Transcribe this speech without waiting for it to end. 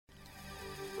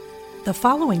The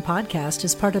following podcast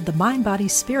is part of the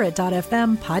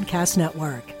MindBodySpirit.fm podcast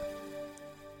network.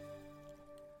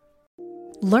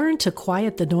 Learn to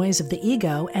quiet the noise of the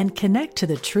ego and connect to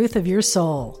the truth of your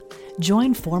soul.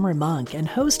 Join former monk and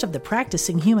host of the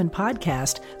Practicing Human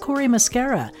podcast, Corey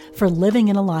Mascara, for Living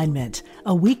in Alignment,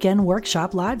 a weekend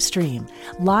workshop live stream,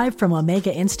 live from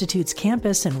Omega Institute's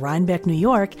campus in Rhinebeck, New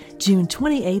York, June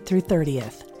 28th through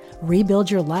 30th. Rebuild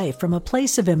your life from a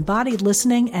place of embodied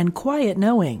listening and quiet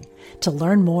knowing. To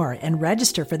learn more and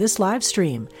register for this live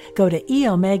stream, go to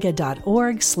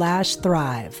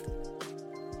eomega.org/thrive.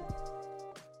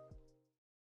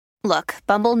 Look,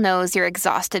 Bumble knows you're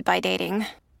exhausted by dating.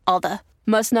 All the,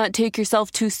 must not take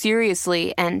yourself too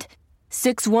seriously, and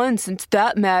 6'1" since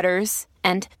that matters,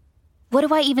 and what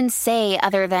do I even say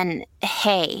other than,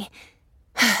 hey?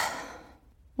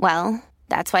 Well,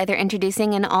 that's why they're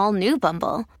introducing an all-new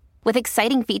Bumble, with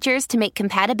exciting features to make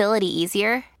compatibility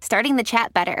easier, starting the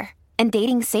chat better, and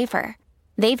dating safer.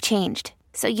 They've changed,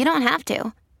 so you don't have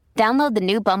to. Download the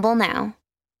new Bumble now.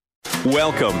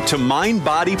 Welcome to Mind,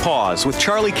 Body, Pause with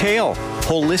Charlie Kale.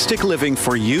 Holistic living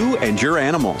for you and your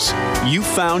animals. You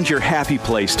found your happy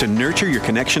place to nurture your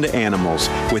connection to animals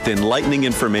with enlightening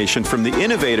information from the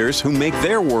innovators who make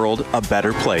their world a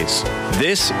better place.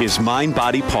 This is Mind,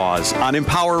 Body, Pause on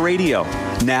Empower Radio.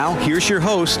 Now, here's your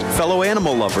host, fellow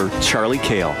animal lover, Charlie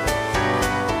Kale.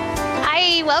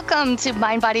 Hi, welcome to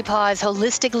Mind, Body, Pause,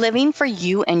 Holistic Living for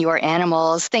You and Your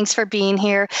Animals. Thanks for being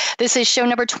here. This is show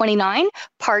number 29,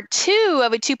 part 2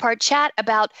 of a 2-part chat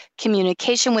about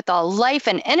communication with all life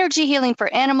and energy healing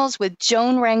for animals with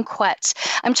Joan Ranquet.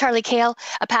 I'm Charlie Kale,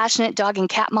 a passionate dog and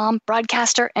cat mom,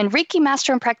 broadcaster, and Reiki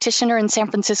master and practitioner in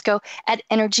San Francisco at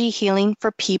Energy Healing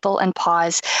for People and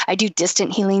Paws. I do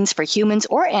distant healings for humans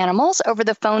or animals over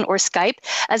the phone or Skype,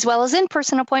 as well as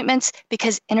in-person appointments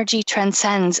because energy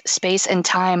transcends space and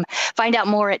time. Find out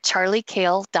more at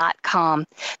charliekale.com.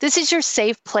 This is your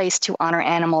safe place to honor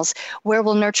animals, where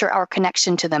we'll nurture our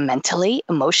connection to them mentally,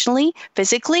 emotionally,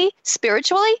 physically,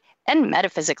 spiritually, and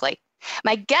metaphysically.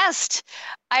 My guest,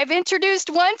 I've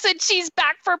introduced once and she's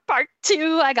back for part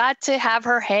 2. I got to have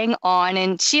her hang on,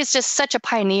 and she is just such a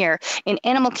pioneer in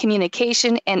animal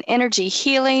communication and energy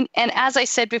healing. And as I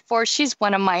said before, she's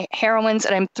one of my heroines,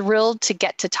 and I'm thrilled to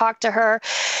get to talk to her.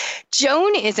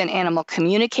 Joan is an animal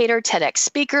communicator, TEDx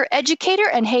speaker, educator,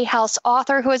 and Hay House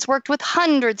author who has worked with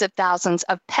hundreds of thousands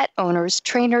of pet owners,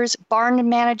 trainers, barn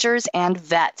managers, and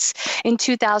vets. In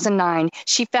 2009,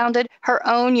 she founded her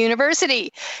own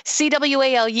university,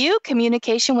 CWALU,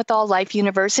 Communication with All Life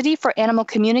University for Animal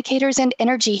Communicators and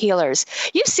Energy Healers.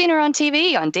 You've seen her on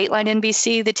TV, on Dateline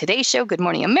NBC, The Today Show, Good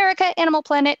Morning America, Animal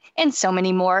Planet, and so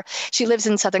many more. She lives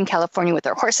in Southern California with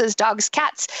her horses, dogs,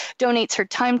 cats, donates her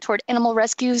time toward animal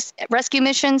rescue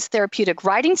missions, therapeutic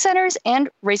riding centers, and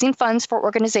raising funds for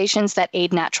organizations that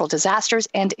aid natural disasters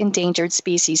and endangered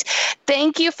species.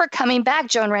 Thank you for coming back,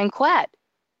 Joan Ranquet.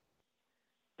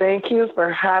 Thank you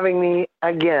for having me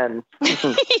again.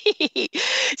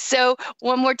 So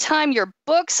one more time, your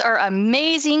books are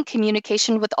amazing.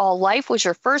 Communication with All Life was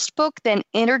your first book, then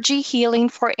Energy Healing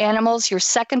for Animals, your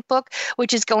second book,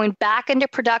 which is going back into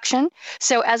production.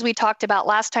 So as we talked about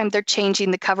last time, they're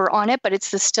changing the cover on it, but it's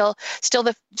still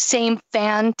the same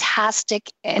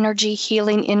fantastic energy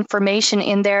healing information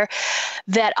in there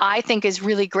that I think is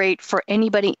really great for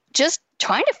anybody just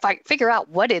trying to figure out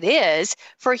what it is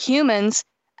for humans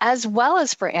as well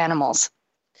as for animals.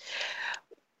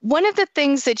 One of the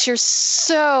things that you're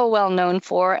so well known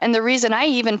for, and the reason I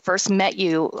even first met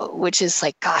you, which is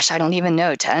like, gosh, I don't even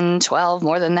know, 10, 12,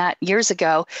 more than that years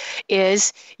ago,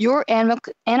 is your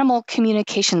animal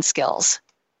communication skills.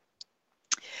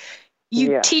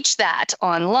 You teach that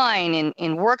online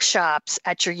in workshops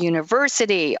at your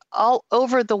university all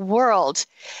over the world.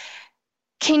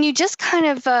 Can you just kind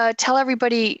of tell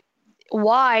everybody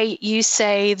why you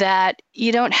say that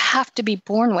you don't have to be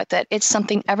born with it? It's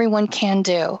something everyone can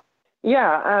do.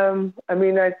 Yeah,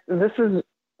 we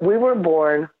were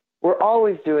born, we're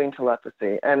always doing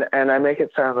telepathy, and I make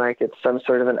it sound like it's some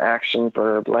sort of an action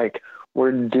verb, like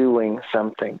we're doing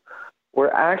something.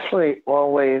 We're actually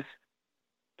always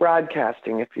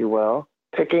broadcasting, if you will,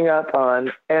 picking up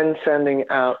on and sending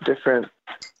out different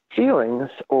feelings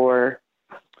or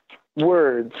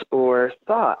words or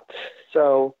thoughts.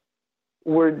 So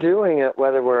we're doing it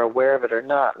whether we're aware of it or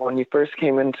not. When you first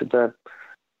came into the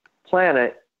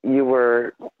planet,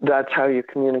 that's how you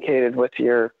communicated with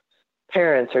your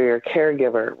parents or your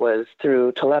caregiver, was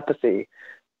through telepathy,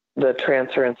 the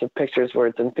transference of pictures,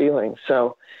 words, and feelings.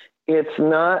 So it's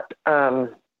not, I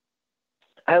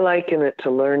liken it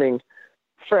to learning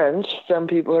French. Some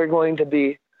people are going to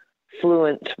be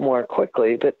fluent more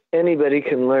quickly, but anybody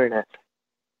can learn it.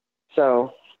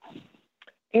 So,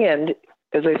 and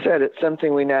as I said, it's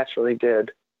something we naturally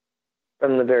did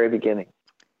from the very beginning.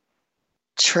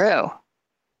 True.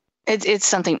 It's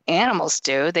something animals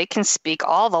do. They can speak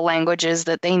all the languages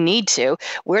that they need to.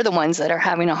 We're the ones that are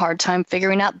having a hard time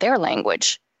figuring out their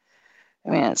language. I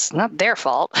mean, it's not their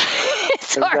fault.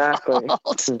 It's Exactly. our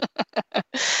fault.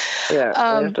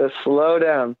 Yeah, we have to slow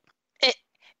down.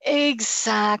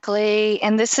 Exactly.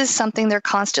 And this is something they're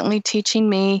constantly teaching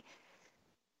me.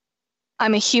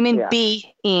 I'm a human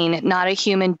being, not a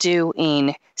human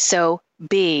doing. So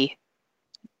be.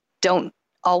 Don't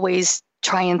always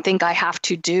try and think I have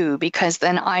to do, because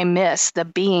then I miss the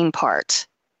being part.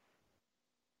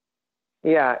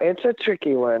 Yeah, it's a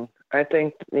tricky one. I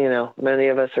think, many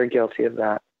of us are guilty of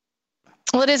that.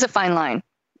 Well, it is a fine line,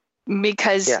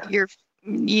 because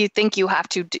you think you have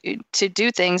to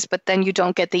do things, but then you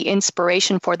don't get the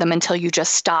inspiration for them until you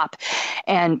just stop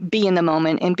and be in the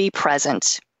moment and be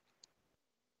present.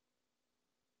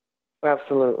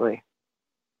 Absolutely.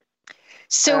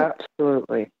 So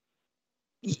absolutely.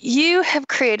 You have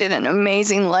created an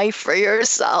amazing life for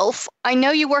yourself. I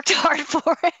know you worked hard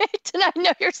for it, and I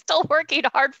know you're still working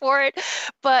hard for it,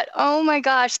 but oh my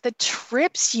gosh, the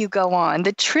trips you go on,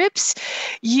 the trips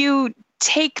you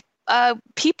take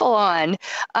people on.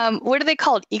 What are they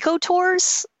called? Eco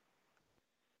tours?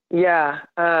 Yeah.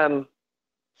 They're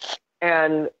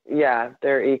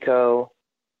eco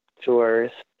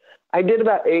tours. I did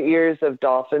about 8 years of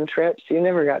dolphin trips. You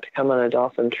never got to come on a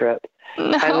dolphin trip. No.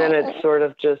 And then it sort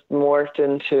of just morphed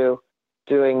into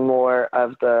doing more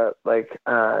of the,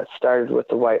 started with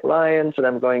the white lions, and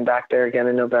I'm going back there again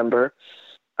in November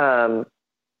in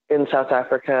South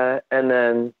Africa. And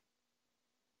then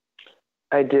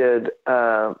I did,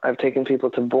 I've taken people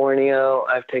to Borneo.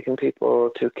 I've taken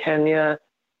people to Kenya.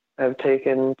 I've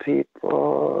taken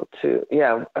people to,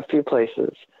 a few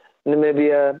places.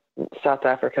 Namibia, South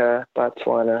Africa,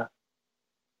 Botswana.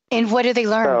 And what do they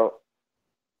learn? So,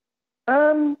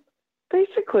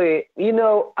 basically,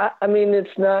 I mean,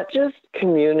 it's not just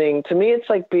communing. To me,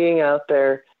 it's like being out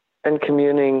there and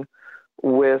communing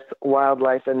with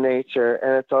wildlife and nature.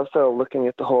 And it's also looking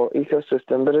at the whole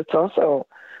ecosystem, but it's also,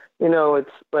 it's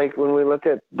like when we look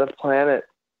at the planet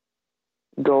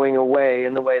going away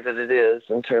in the way that it is,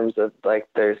 in terms of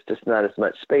there's just not as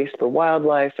much space for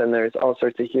wildlife, and there's all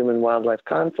sorts of human wildlife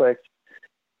conflict.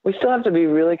 We still have to be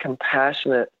really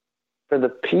compassionate for the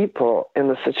people in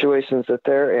the situations that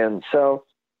they're in. So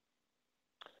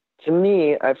to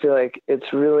me, I feel like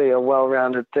it's really a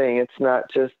well-rounded thing. It's not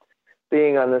just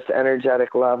being on this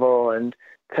energetic level and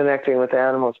connecting with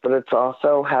animals, but it's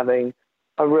also having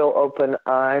a real open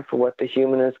eye for what the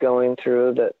human is going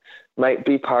through that might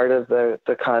be part of the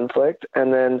conflict,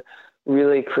 and then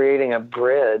really creating a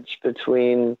bridge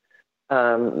between,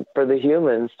 for the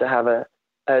humans to have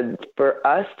for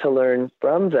us to learn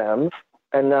from them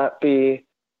and not be,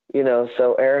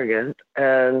 so arrogant,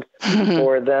 and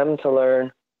for them to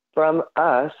learn from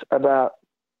us about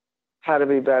how to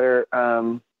be better,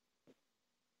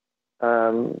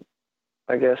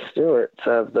 stewards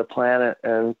of the planet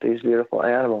and these beautiful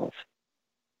animals.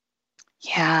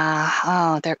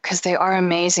 Yeah, because they are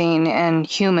amazing, and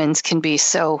humans can be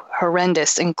so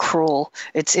horrendous and cruel.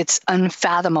 It's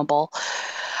unfathomable.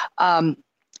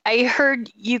 I heard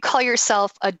you call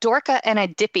yourself a dorka and a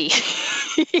dippy.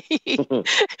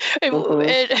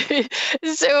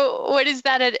 So what is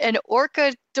that, an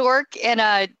orca dork and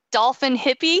a dolphin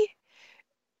hippie?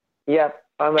 Yep.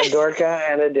 I'm a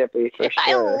dorka and a dippy, for sure.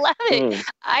 I love it.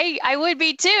 I would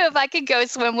be too if I could go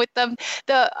swim with them.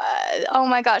 Oh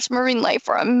my gosh, marine life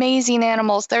are amazing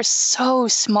animals. They're so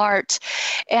smart,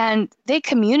 and they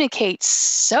communicate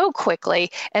so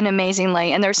quickly and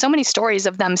amazingly. And there's so many stories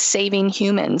of them saving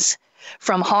humans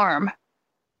from harm.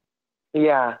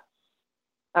 Yeah.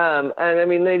 And I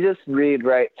mean, they just read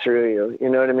right through you. You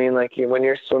know what I mean? Like when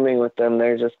you're swimming with them,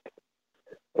 they're just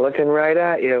looking right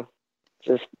at you.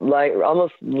 Just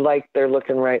almost like they're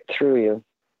looking right through you.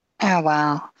 Oh,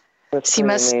 wow. That's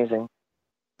amazing.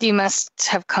 You must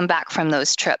have come back from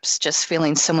those trips just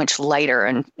feeling so much lighter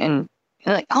and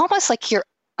almost like you're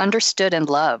understood and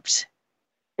loved.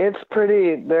 They're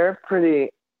pretty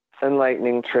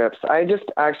enlightening trips. I just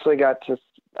actually got to,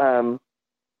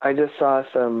 I just saw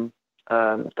some,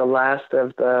 the last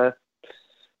of the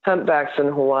humpbacks in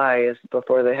Hawaii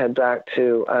before they head back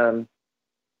to,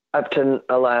 up to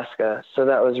Alaska. So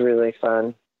that was really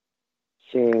fun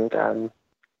seeing them.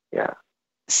 Yeah.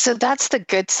 So that's the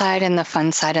good side and the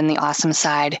fun side and the awesome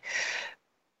side.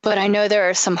 But I know there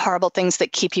are some horrible things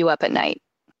that keep you up at night.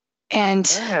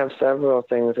 And I have several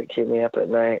things that keep me up at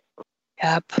night.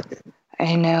 Yep.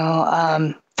 I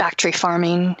know. Factory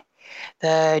farming,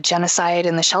 the genocide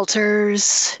in the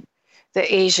shelters,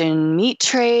 the Asian meat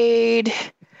trade.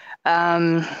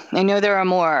 I know there are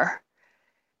more.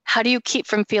 How do you keep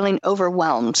from feeling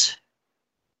overwhelmed?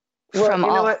 Well, you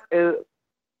know what?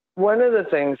 One of the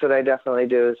things that I definitely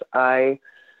do is I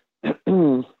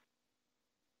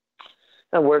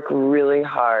work really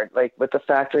hard. Like with the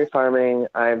factory farming,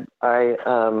 I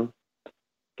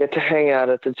get to hang out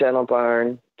at the Gentle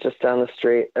Barn just down the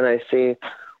street, and I see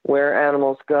where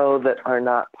animals go that are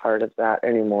not part of that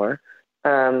anymore.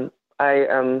 I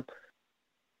am,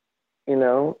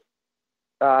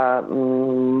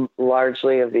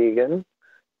 largely a vegan.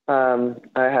 I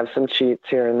have some cheats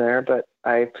here and there, but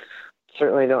I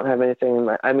certainly don't have anything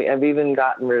in I've even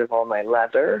gotten rid of all my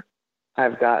leather.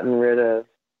 I've gotten rid of,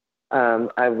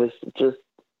 I'm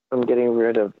getting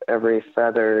rid of every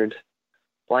feathered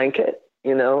blanket.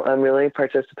 I'm really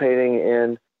participating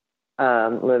in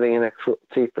living in a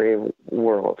cruelty-free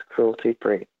world,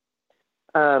 cruelty-free.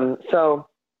 So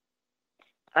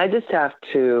I just have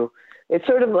to, it's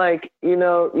sort of like,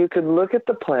 you could look at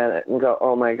the planet and go,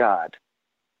 oh my God,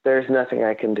 there's nothing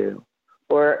I can do.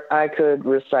 Or I could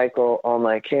recycle all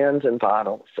my cans and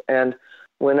bottles. And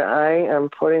when I am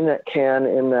putting that can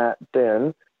in that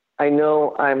bin, I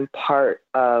know I'm part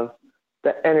of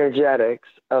the energetics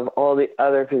of all the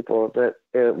other people that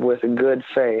with good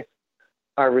faith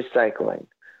are recycling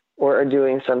or are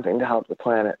doing something to help the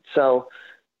planet. So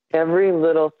every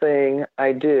little thing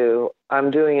I do, I'm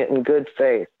doing it in good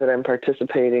faith that I'm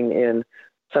participating in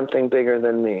something bigger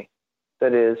than me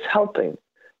that is helping.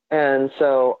 And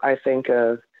so I think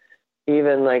of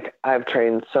even like I've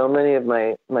trained so many of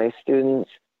my students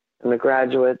and the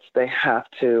graduates, they have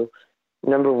to,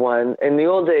 number one, in the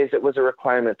old days, it was a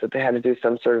requirement that they had to do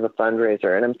some sort of a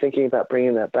fundraiser. And I'm thinking about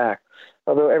bringing that back,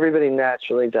 although everybody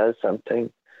naturally does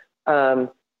something.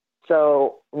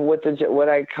 So with what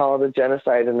I call the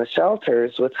genocide in the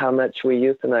shelters, with how much we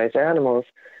euthanize animals,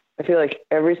 I feel like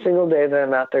every single day that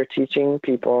I'm out there teaching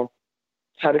people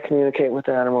how to communicate with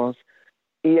animals,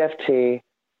 EFT,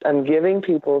 I'm giving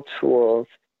people tools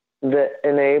that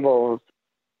enables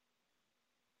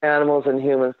animals and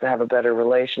humans to have a better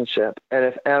relationship. And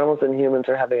if animals and humans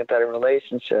are having a better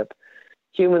relationship,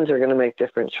 humans are going to make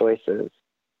different choices.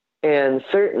 And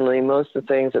certainly most of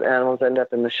the things that animals end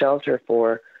up in the shelter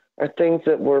for are things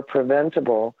that were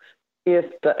preventable if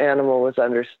the animal was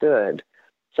understood.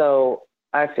 So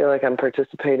I feel like I'm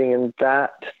participating in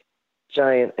that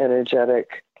giant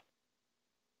energetic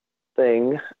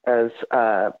thing as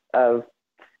of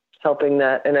helping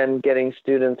that. And I'm getting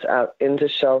students out into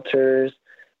shelters,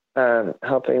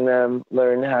 helping them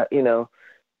learn how,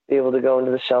 be able to go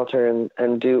into the shelter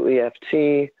and do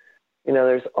EFT.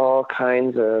 There's all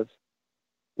kinds of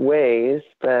ways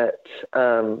that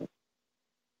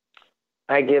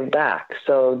I give back.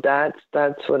 So that's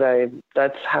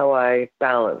how I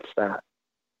balance that.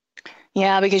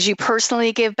 Yeah, because you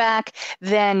personally give back,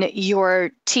 then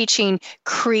your teaching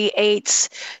creates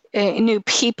new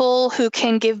people who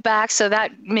can give back. So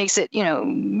that makes it,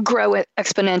 grow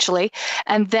exponentially.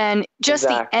 And then just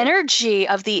the energy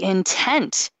of the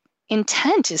intent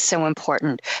is so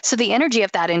important. So the energy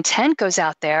of that intent goes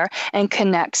out there and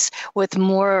connects with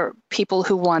more people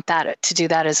who want that to do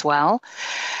that as well.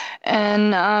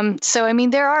 And so,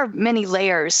 there are many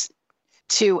layers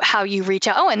to how you reach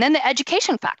out. Oh, and then the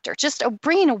education factor, just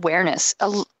bringing awareness,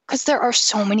 because there are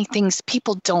so many things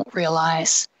people don't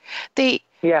realize. They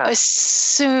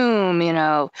assume,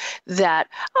 that,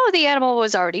 the animal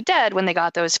was already dead when they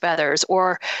got those feathers,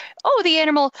 or, the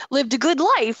animal lived a good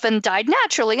life and died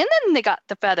naturally, and then they got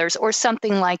the feathers, or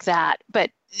something like that.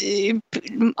 But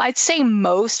I'd say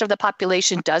most of the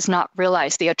population does not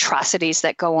realize the atrocities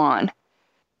that go on.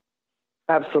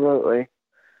 Absolutely.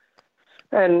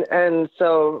 And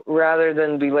so rather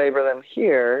than belabor them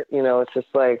here, it's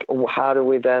just like, how do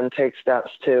we then take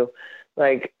steps to,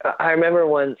 like, I remember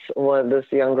once this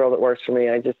young girl that works for me,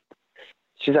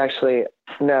 she's actually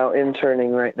now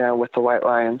interning right now with the White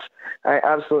Lions. I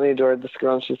absolutely adored this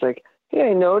girl. And she's like,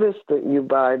 hey, I noticed that you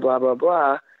buy blah, blah,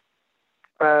 blah.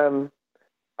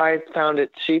 I found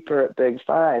it cheaper at Big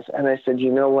Five. And I said,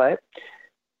 you know what?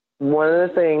 One of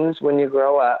the things when you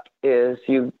grow up is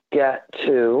you get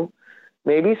to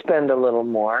maybe spend a little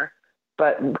more,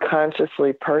 but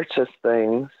consciously purchase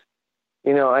things.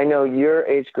 I know your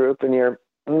age group in your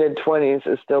mid-20s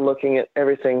is still looking at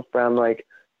everything from like,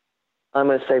 I'm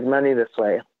going to save money this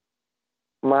way.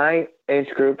 My age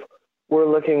group, we're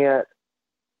looking at,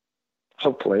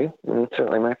 hopefully, and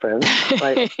certainly my friends,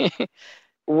 like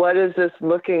what is this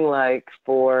looking like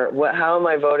for how am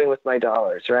I voting with my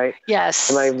dollars, right?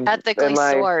 Yes. Ethically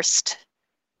sourced.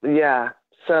 Yeah.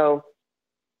 So,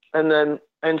 and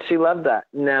she loved that.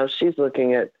 Now she's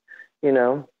looking at,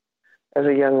 as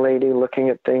a young lady looking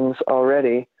at things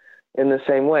already in the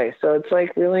same way. So it's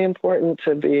like really important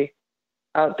to be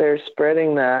out there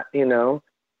spreading that,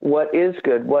 what is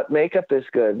good, what makeup is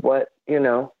good, what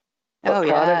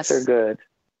products are good,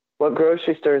 what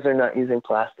grocery stores are not using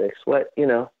plastics,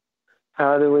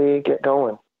 how do we get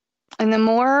going? And the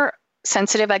more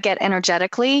sensitive I get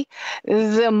energetically,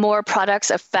 the more products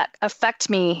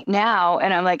affect me now.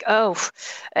 And I'm like,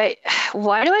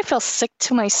 why do I feel sick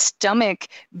to my stomach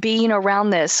being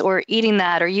around this or eating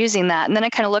that or using that? And then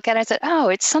I kind of look at it and said,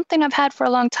 it's something I've had for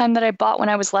a long time that I bought when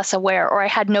I was less aware, or I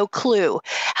had no clue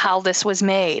how this was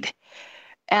made.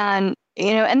 And,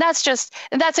 and that's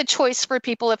a choice for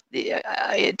people if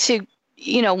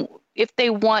they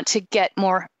want to get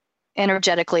more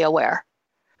energetically aware.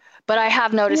 But I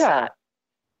have noticed that.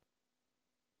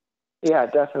 Yeah,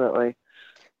 definitely.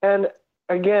 And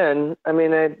again, I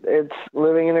mean, it's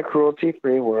living in a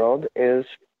cruelty-free world it's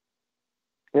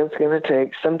going to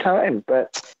take some time,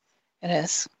 but it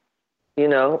is.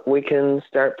 We can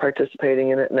start participating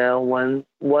in it now, one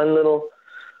little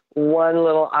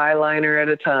eyeliner at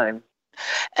a time.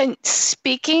 And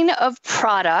speaking of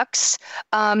products,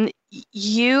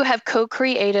 you have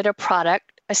co-created a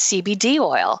product, a CBD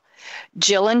oil.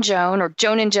 Jill and Joan, or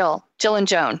Joan and Jill, Jill and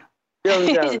Joan.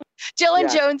 Jill and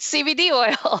Joan's CBD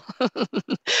oil.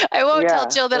 I won't tell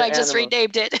Jill that I just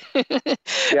renamed it.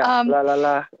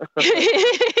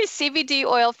 CBD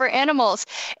oil for animals.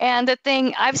 And the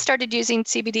thing, I've started using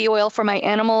CBD oil for my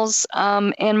animals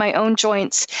and my own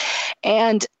joints.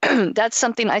 And that's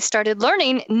something I started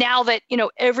learning now that,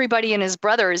 everybody and his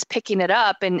brother is picking it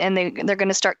up and they're going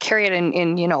to start carrying it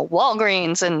in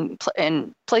Walgreens and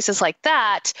places like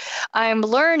that. I'm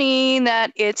learning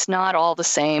that it's not all the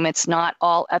same. It's not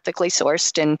all ethically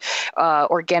sourced and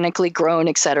organically grown,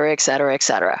 et cetera, et cetera, et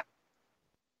cetera.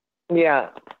 Yeah.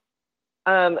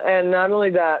 And not only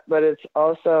that, but it's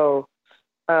also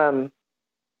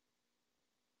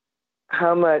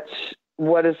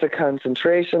what is the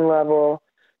concentration level,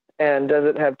 and does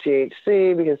it have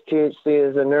THC? Because THC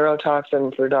is a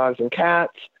neurotoxin for dogs and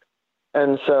cats.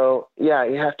 And so, you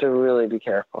have to really be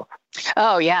careful.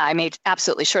 Oh, yeah. I made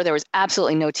absolutely sure there was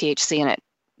absolutely no THC in it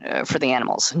for the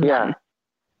animals. None.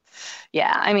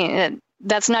 Yeah. I mean,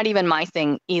 that's not even my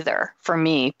thing either for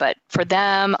me, but for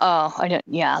them,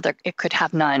 it could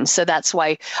have none. So that's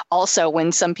why also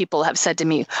when some people have said to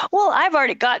me, well, I've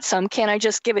already got some, can I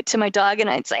just give it to my dog? And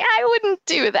I'd say, I wouldn't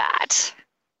do that.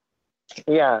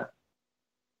 Yeah.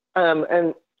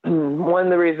 And one of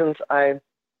the reasons I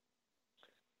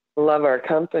love our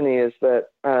company is that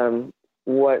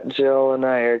what Jill and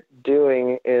I are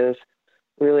doing is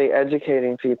really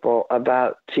educating people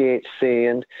about THC,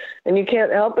 and you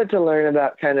can't help but to learn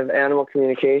about kind of animal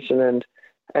communication and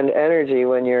energy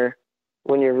when you're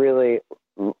really,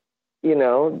 to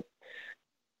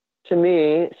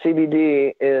me,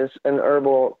 CBD is an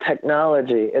herbal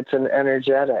technology. It's an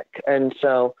energetic. And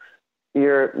so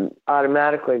you're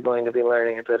automatically going to be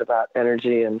learning a bit about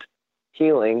energy and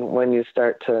healing when you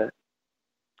start to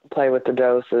play with the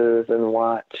doses and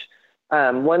watch.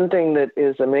 One thing that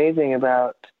is amazing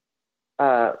about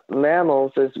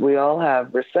mammals is we all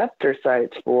have receptor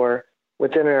sites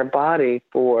within our body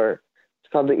it's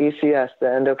called the ECS, the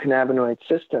endocannabinoid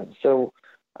system. So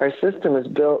our system is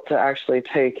built to actually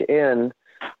take in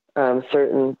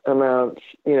certain amounts.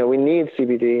 We need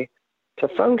CBD to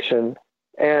function.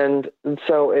 And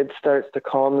so it starts to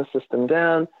calm the system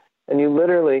down, and you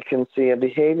literally can see a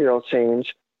behavioral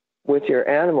change with your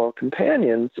animal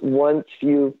companions once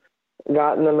you've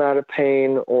gotten them out of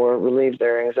pain or relieved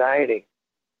their anxiety.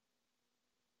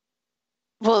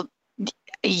 Well,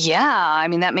 yeah, I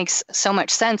mean, that makes so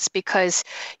much sense because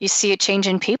you see a change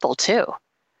in people too.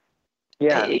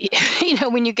 Yeah.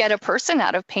 When you get a person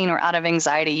out of pain or out of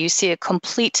anxiety, you see a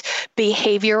complete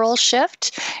behavioral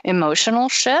shift, emotional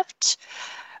shift.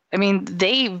 I mean,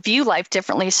 they view life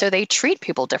differently, so they treat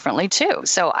people differently too.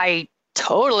 So I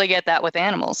totally get that with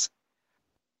animals.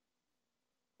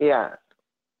 Yeah.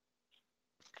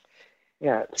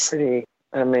 Yeah, it's pretty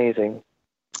amazing.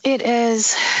 It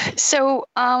is. So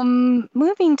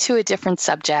moving to a different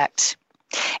subject,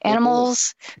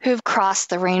 animals who've crossed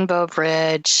the rainbow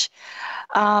bridge.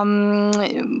 Most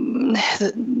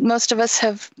of us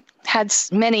have had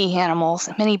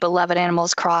many beloved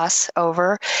animals cross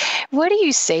over. What do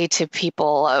you say to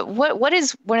people? What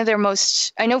is one of their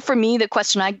most, I know for me, the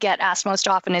question I get asked most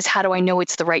often is, how do I know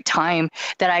it's the right time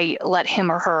that I let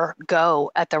him or her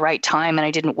go at the right time and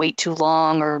I didn't wait too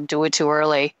long or do it too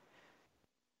early?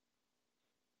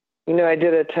 I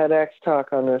did a TEDx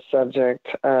talk on this subject,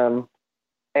 and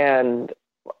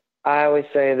I always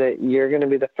say that you're going to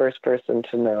be the first person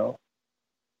to know,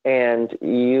 and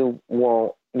you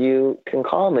can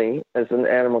call me as an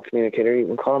animal communicator. You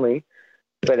can call me,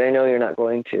 but I know you're not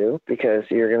going to, because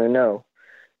you're going to know.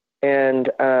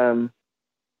 And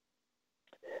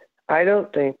I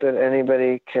don't think that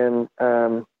anybody can,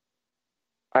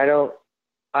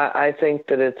 I think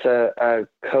that it's a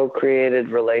co-created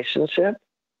relationship,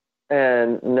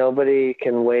 and nobody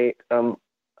can wait.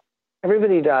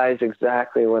 Everybody dies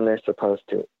exactly when they're supposed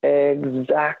to.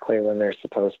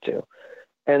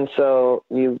 And so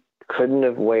you couldn't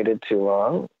have waited too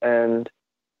long, and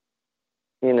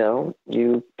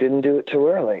you didn't do it too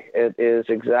early. It is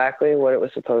exactly what it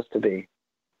was supposed to be.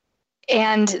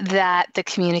 And that the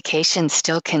communication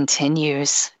still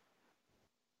continues.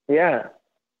 Yeah,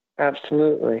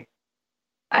 absolutely.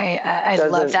 I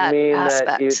love that mean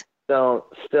aspect. That you don't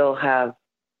still have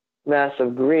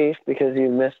massive grief because you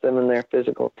missed them in their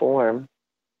physical form.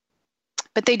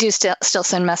 But they do still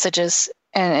send messages,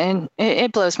 and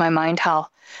it blows my mind how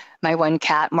my one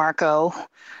cat, Marco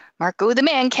the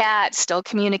man cat, still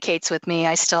communicates with me.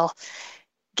 I still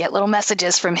get little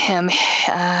messages from him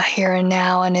here and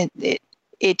now, and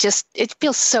it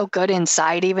feels so good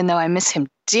inside, even though I miss him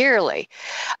dearly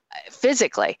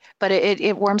physically. But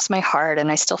it warms my heart, and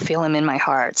I still feel him in my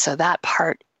heart. So that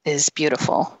part is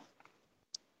beautiful.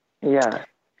 Yeah,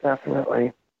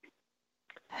 definitely.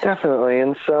 Definitely.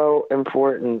 And so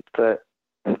important that,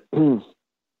 again,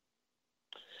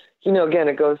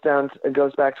 it goes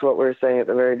back to what we were saying at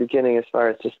the very beginning as far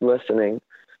as just listening,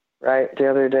 right? The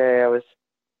other day I was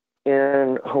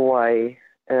in Hawaii,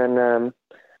 and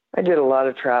I did a lot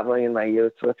of traveling in my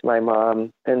youth with my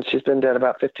mom, and she's been dead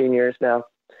about 15 years now.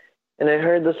 And I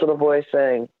heard this little voice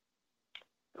saying,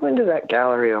 go into that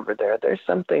gallery over there. There's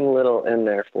something little in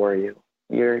there for you.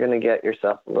 You're going to get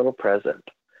yourself a little present.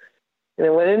 And I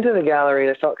went into the gallery,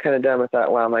 and I felt kind of dumb. I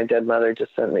thought, wow, my dead mother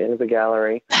just sent me into the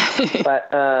gallery. But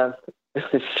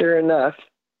sure enough,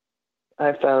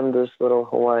 I found this little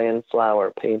Hawaiian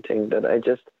flower painting that I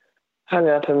just hung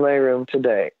up in my room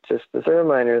today, just as a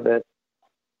reminder that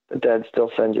the dead still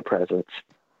send you presents.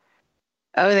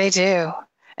 Oh, they do.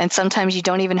 And sometimes you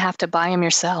don't even have to buy them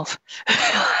yourself.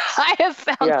 I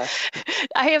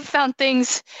have found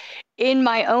things in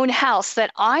my own house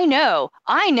that I know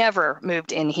I never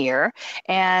moved in here.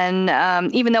 And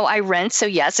even though I rent, so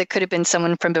yes, it could have been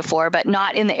someone from before, but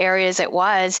not in the areas it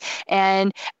was.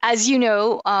 And as you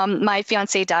know, my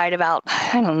fiance died about,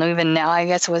 I don't know, even now, I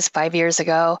guess it was 5 years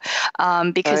ago,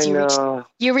 because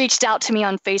you reached out to me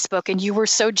on Facebook, and you were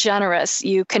so generous.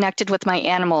 You connected with my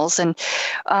animals and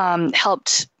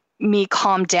helped me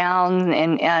calm down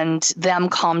and them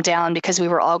calm down, because we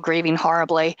were all grieving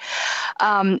horribly.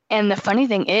 And the funny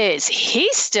thing is, he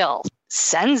still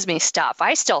sends me stuff.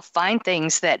 I still find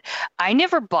things that I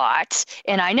never bought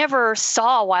and I never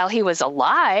saw while he was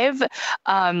alive.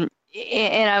 And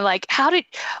I'm like,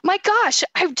 my gosh,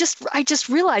 I just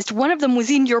realized one of them was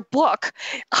in your book.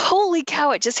 Holy cow,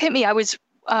 it just hit me. It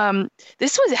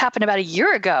happened about a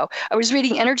year ago. I was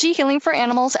reading Energy Healing for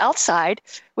Animals outside,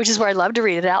 which is where I love to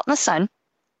read it, out in the sun.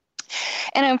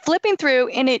 And I'm flipping through,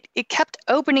 and it kept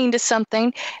opening to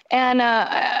something, and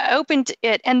I opened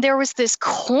it, and there was this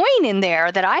coin in there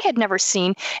that I had never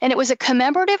seen, and it was a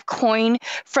commemorative coin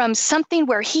from something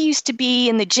where he used to be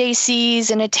in the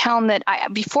JCs in a town that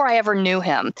before I ever knew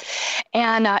him.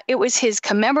 And it was his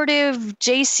commemorative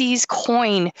JCs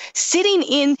coin sitting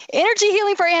in Energy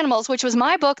Healing for Animals, which was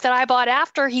my book that I bought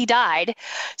after he died.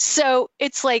 So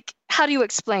it's like, how do you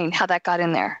explain how that got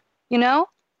in there?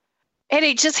 And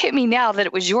it just hit me now that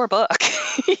it was your book.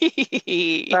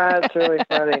 That's really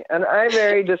funny. And I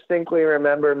very distinctly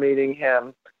remember meeting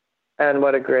him, and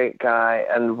what a great guy,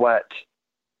 and what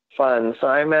fun. So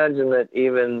I imagine that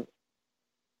even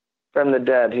from the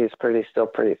dead, he's still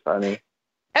pretty funny.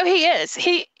 Oh, he is.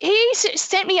 He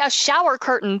sent me a shower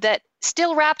curtain that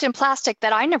still wrapped in plastic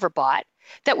that I never bought,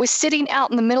 that was sitting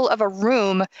out in the middle of a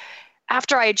room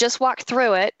after I had just walked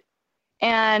through it.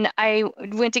 And I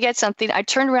went to get something. I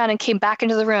turned around and came back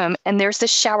into the room, and there's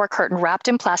this shower curtain wrapped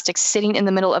in plastic sitting in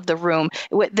the middle of the room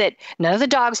that none of the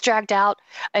dogs dragged out.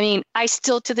 I mean, I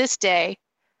still, to this day,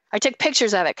 I took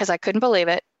pictures of it because I couldn't believe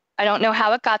it. I don't know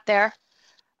how it got there.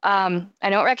 I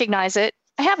don't recognize it.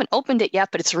 I haven't opened it yet,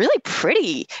 but it's really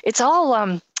pretty. It's all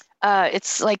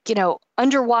it's like,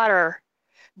 underwater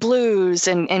blues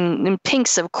and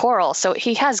pinks of coral. So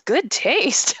he has good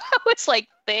taste. I was like,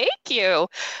 thank you.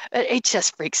 It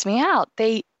just freaks me out.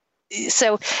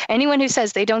 So anyone who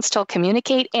says they don't still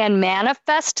communicate and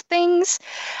manifest things,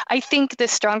 I think the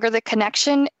stronger the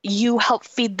connection, you help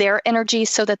feed their energy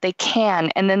so that they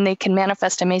can, and then they can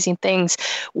manifest amazing things,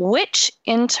 which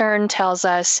in turn tells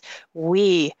us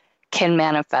we can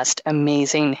manifest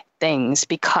amazing things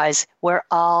because we're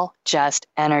all just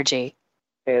energy.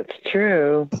 It's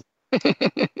true.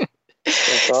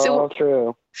 It's all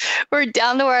true. We're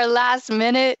down to our last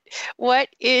minute. What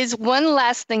is one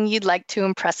last thing you'd like to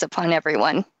impress upon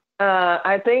everyone?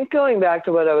 I think going back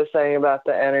to what I was saying about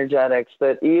the energetics,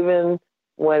 that even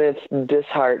when it's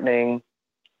disheartening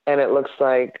and it looks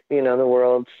like, the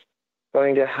world's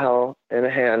going to hell in a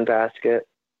handbasket,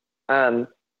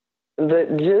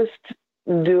 that just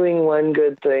doing one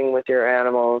good thing with your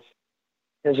animals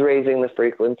is raising the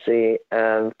frequency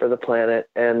for the planet.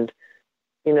 And,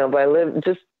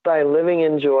 by living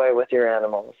in joy with your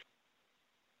animals,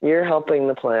 you're helping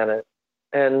the planet,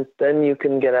 and then you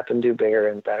can get up and do bigger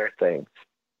and better things.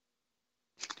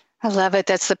 I love it.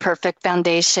 That's the perfect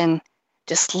foundation.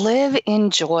 Just live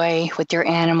in joy with your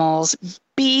animals.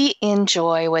 Be in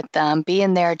joy with them. Be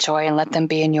in their joy and let them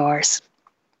be in yours.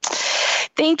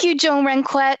 Thank you, Joan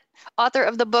Ranquet, author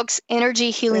of the books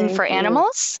Energy Healing for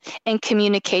Animals and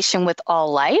Communication with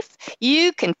All Life.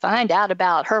 You can find out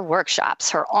about her workshops,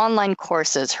 her online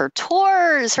courses, her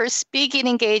tours, her speaking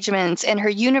engagements, and her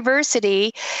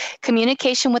university,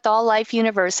 Communication with All Life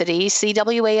University,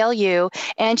 CWALU,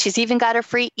 and she's even got a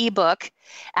free ebook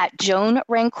at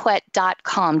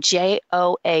joanranquet.com,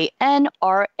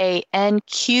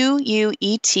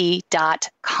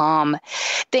 JoanRanquet.com.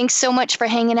 Thanks so much for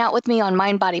hanging out with me on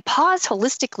Mind, Body, Paws,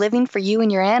 Holistic Living for You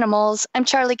and Your Animals. I'm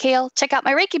Charlie Kale. Check out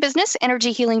my Reiki business,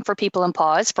 Energy Healing for People and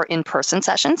Paws, for in-person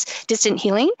sessions, distant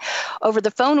healing, over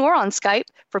the phone or on Skype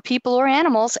for people or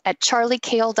animals at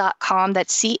charliekale.com.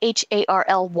 That's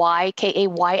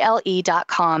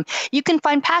CharlieKayle.com. You can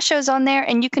find past shows on there,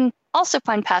 and you can also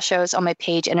find past shows on my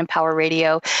page at Empower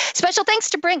Radio. Special thanks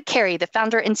to Brent Carey, the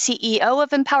founder and CEO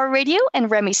of Empower Radio,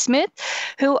 and Remy Smith,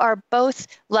 who are both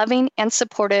loving and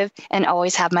supportive and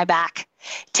always have my back.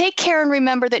 Take care and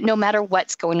remember that no matter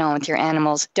what's going on with your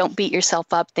animals, don't beat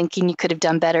yourself up thinking you could have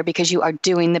done better, because you are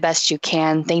doing the best you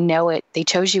can. They know it. They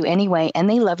chose you anyway, and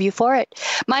they love you for it.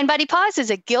 Mind, Body, Paws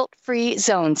is a guilt-free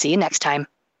zone. See you next time.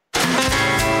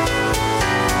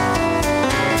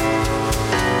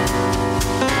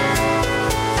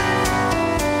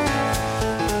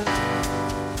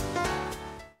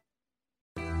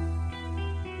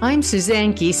 I'm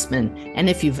Suzanne Giesman, and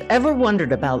if you've ever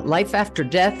wondered about life after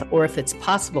death or if it's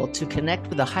possible to connect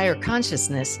with a higher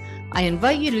consciousness, I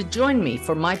invite you to join me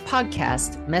for my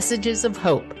podcast, Messages of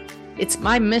Hope. It's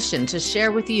my mission to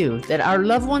share with you that our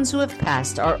loved ones who have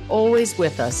passed are always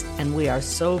with us, and we are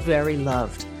so very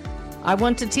loved. I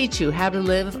want to teach you how to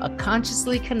live a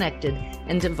consciously connected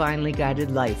and divinely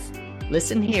guided life.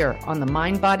 Listen here on the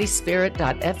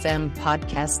mindbodyspirit.fm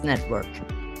podcast network.